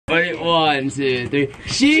Ready? 1, 2, 3.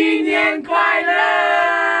 新年快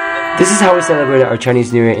乐! This is how we celebrated our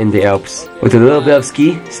Chinese New Year in the Alps, with a little bit of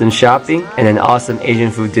ski, some shopping, and an awesome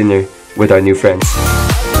Asian food dinner with our new friends.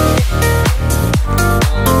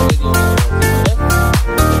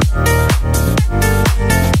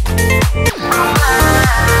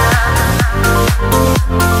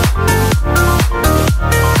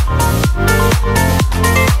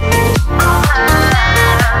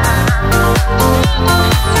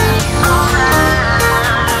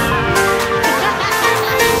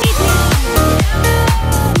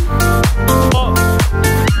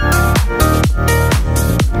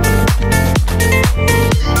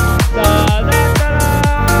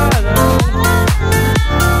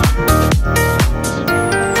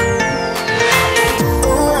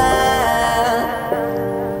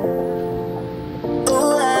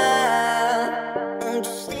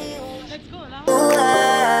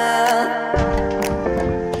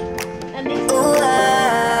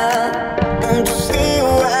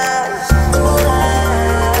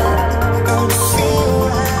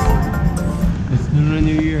 Lunar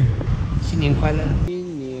New Year， 新年快乐！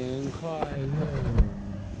新年快乐！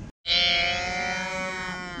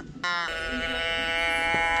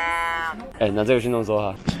哎，拿这个去弄桌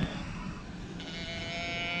哈。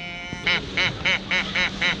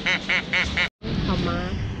好吗？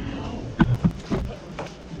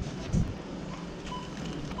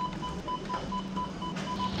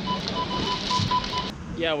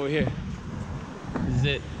 Yeah, we're here. This is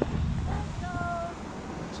it.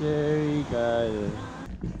 Cherry garden.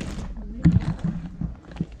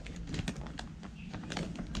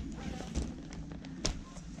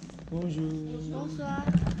 Bonjour. Bonsoir.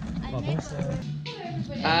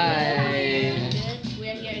 Hi.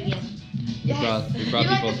 We're here again. We brought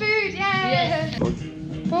people. Food, yeah.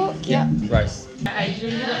 Oh, Yeah. Rice. I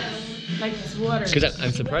drink it like it's water. Because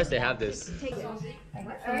I'm surprised they have this.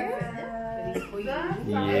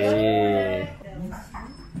 Yeah.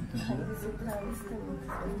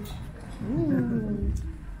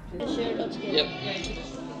 Yep.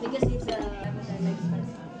 Because it's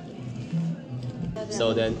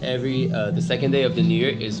So then every the second day of the New Year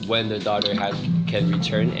is when the daughter can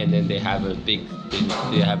return, and then they have a big.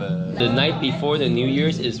 The night before the New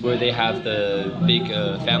Year's is where they have the big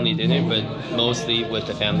family dinner, but mostly with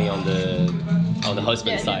the family on the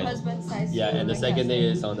husband's side. Yeah, and the second day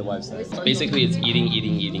is on the wife's side. Basically, it's eating.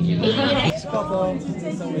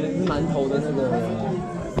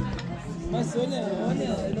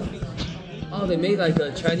 Oh, they made like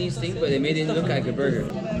a Chinese thing, but they made it look like a burger.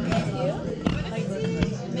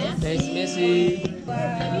 Thanks, Missy.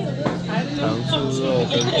 糖醋肉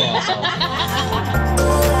跟挂烧。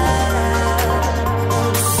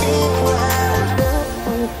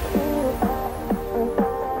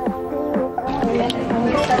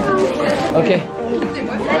Okay.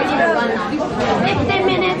 15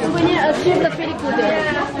 minutes, we need to achieve the pretty good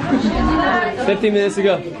day. 15 minutes to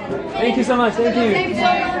go. Thank you so much. Thank you.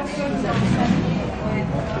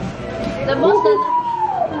 The most.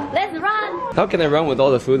 Let's run. How can I run with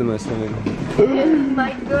all the food in my stomach? Oh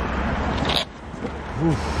my god.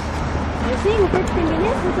 You think 15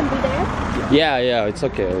 minutes we can be there? Yeah, it's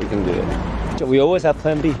okay. We can do it. We always have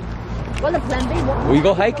plan B. What's the plan B? We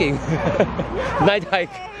go hiking. Night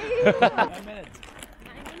hike.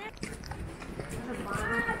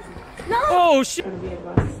 No! Oh shit!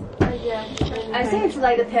 I think it's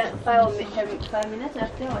like 5 minutes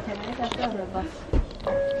after or 10 minutes after the bus.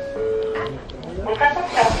 Attention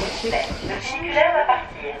service, le funiculaire va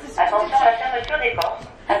partir. Attention à la fermeture des portes.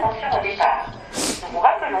 Attention au départ. Nous vous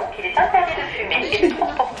rappelons qu'il est interdit de fumer et de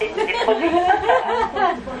transporter des produits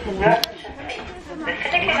inflammables. The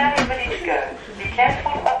funicular is good. Be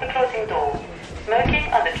careful of the closing door. Smoking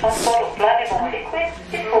and the transport of flammable liquids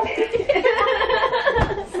is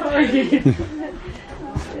forbidden.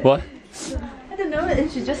 What? I don't know, and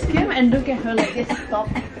she just came and look at her like this, stop.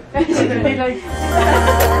 And she's really like...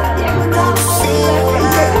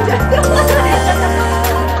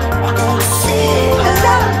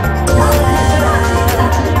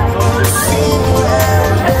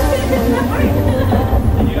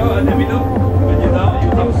 You know, at the middle, when you're down, you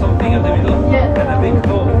have something at the middle, and a big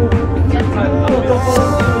hole.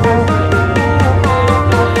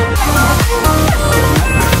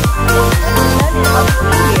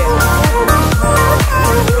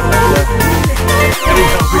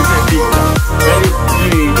 Ready?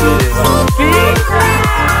 3, 2, 1.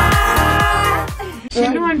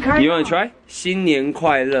 You want to try? 新年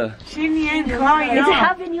快乐. It's a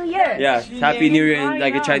Happy New Year. Yeah, Happy New Year in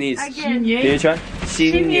like a Chinese. Can you try?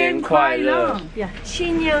 新年快乐. Yeah.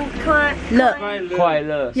 新年快乐. 快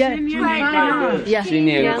乐. Yeah. 新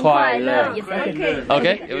年快乐. Yes. Okay.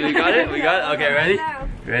 Okay, we got it. Okay, ready?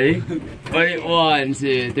 Ready? Wait, 1,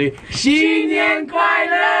 2, 3. 新年快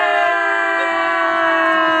乐!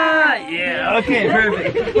 Yeah. Okay,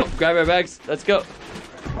 perfect. Grab our bags. Let's go.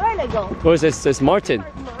 Where did I go? Who is this? It's Martin.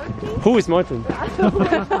 Who is Martin? I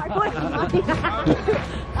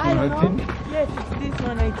don't know. Yes, it's this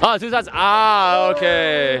one. Ah, 2 sides. Ah,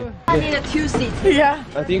 okay. I need a 2 seat. Yeah.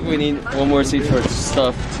 I think we need one more seat for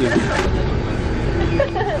stuff too.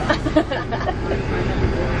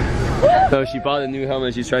 So she bought a new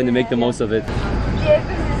helmet. She's trying to make the most of it. Yeah,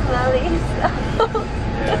 this is smelly.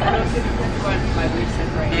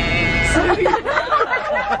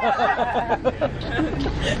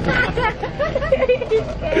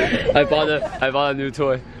 I bought a new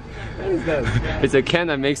toy. What is that? It's a can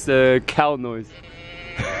that makes the cow noise.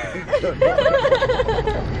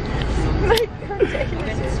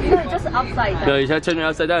 No, just upside down. No, you have to turn it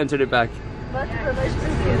upside down and turn it back.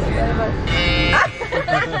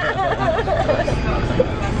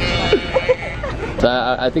 So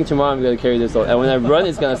I think tomorrow I'm gonna carry this on, and when I run,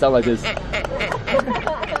 it's gonna sound like this.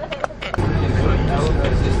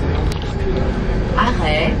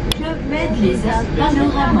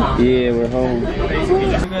 Yeah, we're home. Thank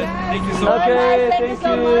you so much. Okay, Thank you so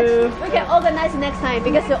much. We can organize next time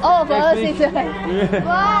because all of us is.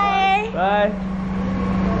 Bye. Bye.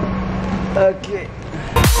 Okay.